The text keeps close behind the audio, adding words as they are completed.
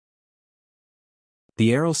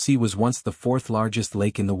The Aral Sea was once the fourth largest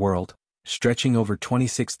lake in the world, stretching over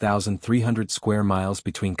 26,300 square miles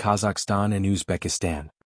between Kazakhstan and Uzbekistan.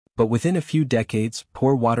 But within a few decades,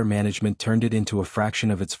 poor water management turned it into a fraction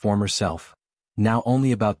of its former self, now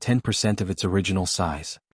only about 10% of its original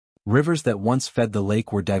size. Rivers that once fed the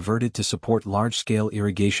lake were diverted to support large-scale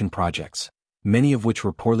irrigation projects, many of which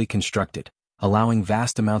were poorly constructed, allowing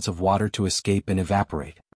vast amounts of water to escape and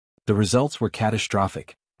evaporate. The results were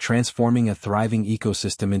catastrophic, transforming a thriving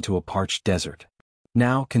ecosystem into a parched desert.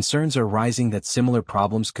 Now, concerns are rising that similar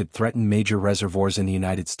problems could threaten major reservoirs in the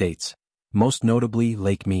United States, most notably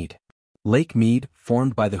Lake Mead. Lake Mead,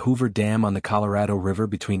 formed by the Hoover Dam on the Colorado River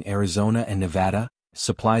between Arizona and Nevada,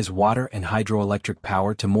 supplies water and hydroelectric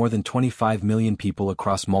power to more than 25 million people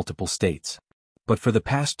across multiple states. But for the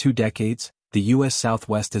past 2 decades, the U.S.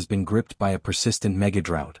 Southwest has been gripped by a persistent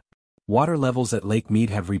megadrought. Water levels at Lake Mead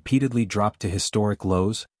have repeatedly dropped to historic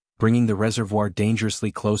lows, bringing the reservoir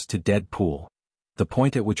dangerously close to dead pool, the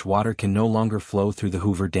point at which water can no longer flow through the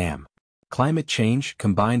Hoover Dam. Climate change,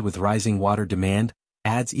 combined with rising water demand,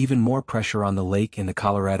 adds even more pressure on the lake and the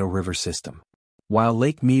Colorado River system. While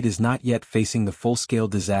Lake Mead is not yet facing the full-scale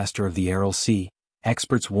disaster of the Aral Sea,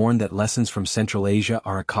 experts warn that lessons from Central Asia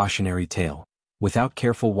are a cautionary tale. Without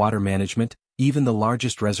careful water management, even the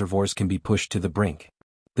largest reservoirs can be pushed to the brink.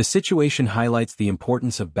 The situation highlights the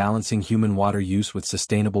importance of balancing human water use with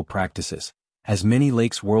sustainable practices, as many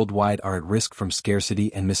lakes worldwide are at risk from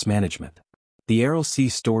scarcity and mismanagement. The Aral Sea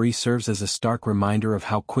story serves as a stark reminder of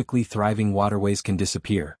how quickly thriving waterways can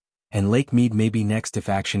disappear, and Lake Mead may be next if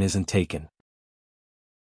action isn't taken.